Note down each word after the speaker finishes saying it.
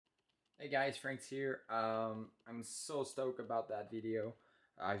Hey guys, Frank's here. I'm so stoked about that video.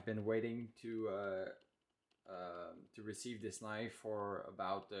 I've been waiting to receive this knife for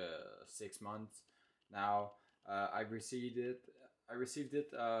about 6 months now. I've received it. I received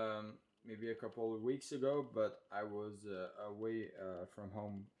it maybe a couple of weeks ago, but I was away from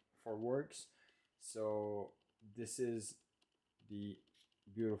home for works. So this is the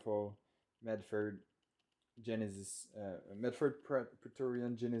beautiful Medford Medford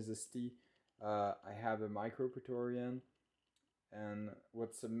Praetorian Genesis T. I have a micro Praetorian, and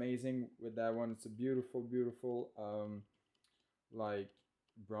what's amazing with that one, it's a beautiful, beautiful like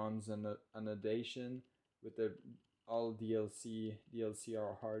bronze annotation with the all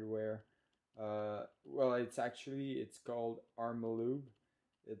DLCR hardware. Well, it's called Armalube.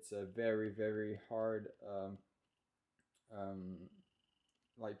 It's a very, very hard um,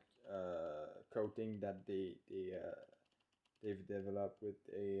 like coating that they've developed with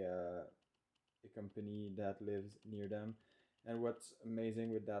a company that lives near them. And what's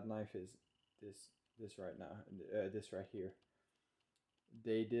amazing with that knife is this right now, this right here.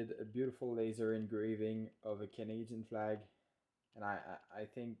 They did a beautiful laser engraving of a Canadian flag, and I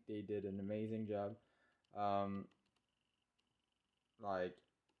think they did an amazing job. Um, like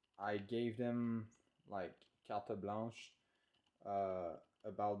I gave them like carte blanche uh,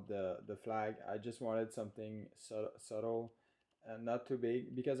 about the flag. I just wanted something subtle and not too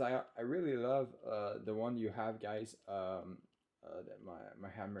big because I really love the one you have, guys. My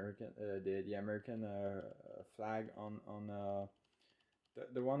American the American flag on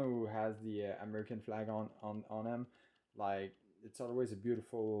the one who has the American flag on him. Like it's always a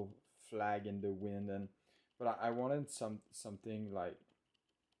beautiful flag in the wind, and but I wanted something like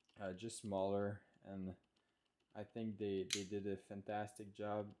just smaller, and I think they did a fantastic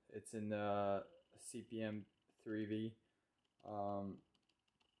job. It's in CPM 3V. Um,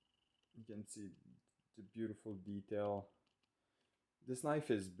 you can see the beautiful detail. This knife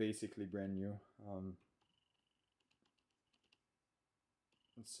is basically brand new. I'm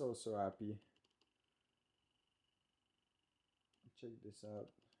so happy. Check this out.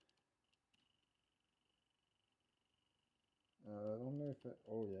 I don't know if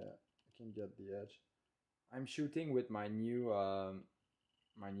oh yeah, I can get the edge. I'm shooting with my new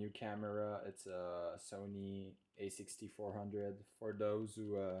camera. It's a Sony A6400 for those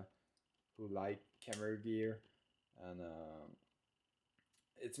who like camera gear, and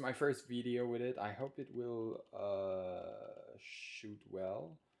it's my first video with it. I hope it will shoot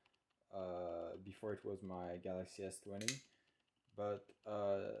well. Before it was my Galaxy S20, but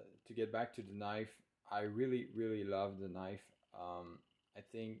to get back to the knife, I really love the knife. I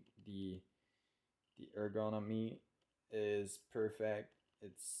think the ergonomy is perfect.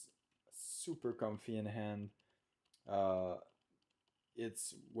 It's super comfy in hand. Uh,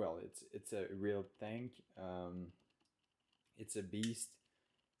 it's a real tank. It's a beast.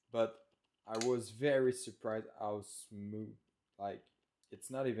 But I was very surprised how smooth. Like it's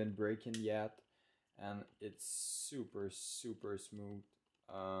not even breaking yet, and it's super smooth.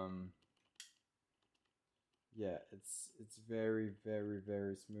 Um, yeah, it's very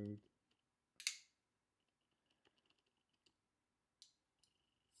smooth.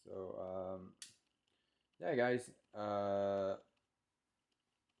 So yeah, guys. I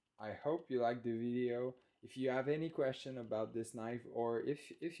hope you liked the video. If you have any question about this knife, or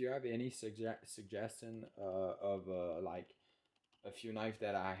if you have any suggestion of like a few knives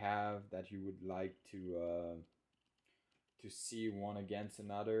that I have that you would like to see one against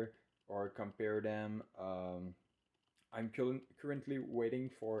another or compare them, I'm currently waiting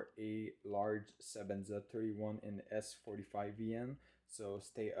for a large Sebenza 31 in S45VN, so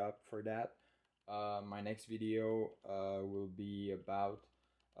stay up for that. My next video will be about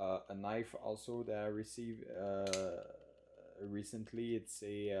a knife also that I received recently. It's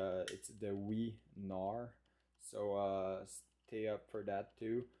the Wee Nar, so stay up for that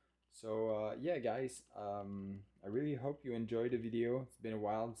too. So yeah, guys, I really hope you enjoyed the video. It's been a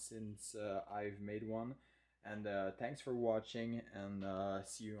while since I've made one, and thanks for watching, and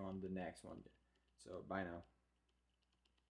see you on the next one. So bye now.